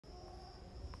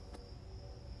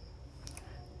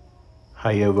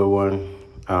Hi everyone,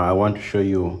 I want to show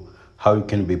you how you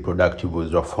can be productive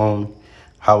with your phone,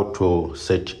 how to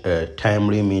set a time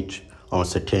limit on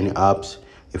certain apps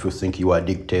if you think you are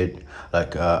addicted,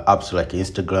 like apps like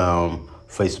Instagram,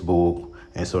 Facebook,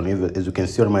 and so on. As you can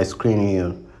see on my screen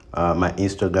here, my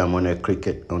Instagram, when I click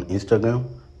it on Instagram,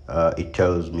 it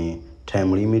tells me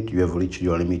time limit, you have reached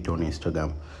your limit on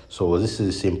Instagram. So this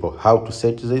is simple. How to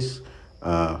set this?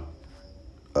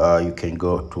 You can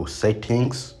go to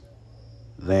settings,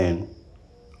 then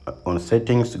on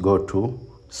settings go to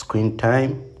screen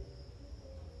time,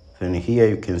 then here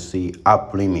you can see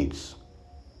app limits.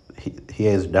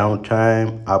 Here is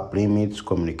downtime, app limits,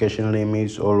 communication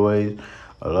limits, always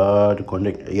alert,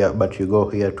 connect. Yeah, but you go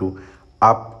here to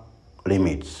app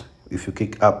limits. If you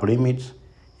click app limits,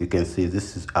 you can see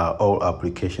this is all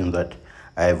applications that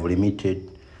I have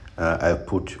limited. I've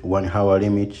put 1 hour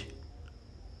limit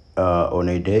on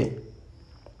a day.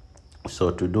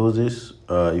 So to do this,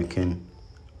 you can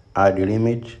add a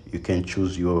limit. You can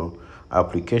choose your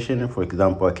application. For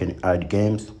example, I can add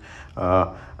games.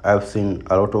 I've seen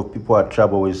a lot of people have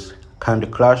trouble with Candy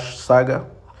Crush Saga.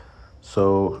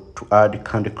 So to add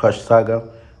Candy Crush Saga,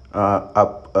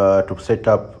 to set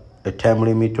up a time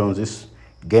limit on this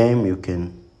game, you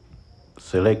can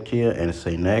select here and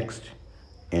say next.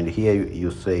 And here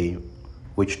you say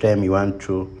which time you want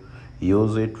to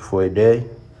use it for a day.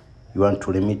 You want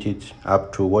to limit it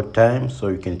up to what time, so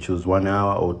you can choose 1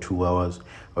 hour or 2 hours,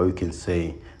 or you can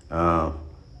say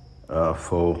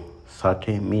for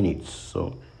 30 minutes.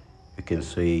 So you can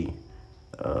say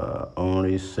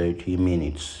only 30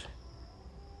 minutes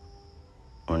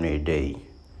on a day,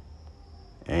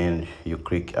 and you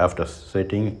click, after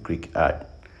setting, click add.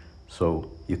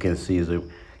 So you can see the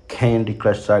Candy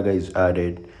Crush Saga is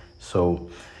added. So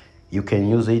you can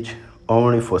use it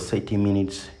only for 30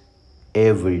 minutes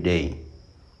every day.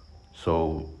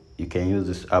 So you can use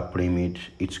this app limit,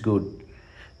 it's good.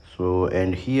 So,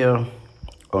 and here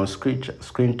on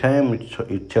screen time,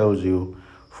 it tells you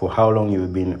for how long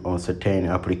you've been on certain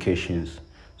applications.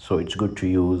 So it's good to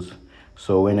use.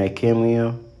 So when I came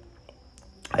here,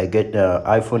 I get the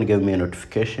iPhone gave me a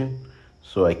notification.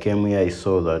 So I came here, I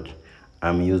saw that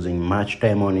I'm using much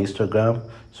time on Instagram.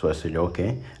 So I said,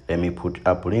 okay, let me put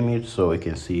app limit, so we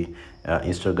can see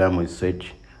Instagram is set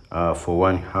for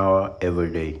 1 hour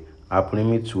every day. App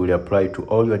limits will apply to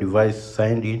all your devices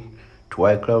signed in to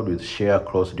iCloud with share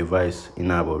across device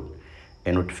enabled.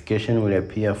 A notification will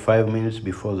appear 5 minutes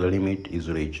before the limit is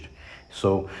reached.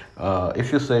 So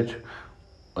if you set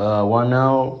 1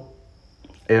 hour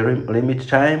limit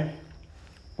time,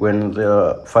 when there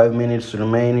are 5 minutes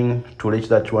remaining to reach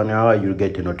that 1 hour, you'll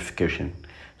get a notification.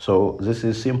 So this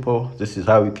is simple. This is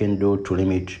how you can do to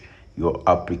limit your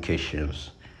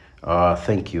applications.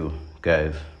 Thank you,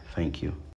 guys. Thank you.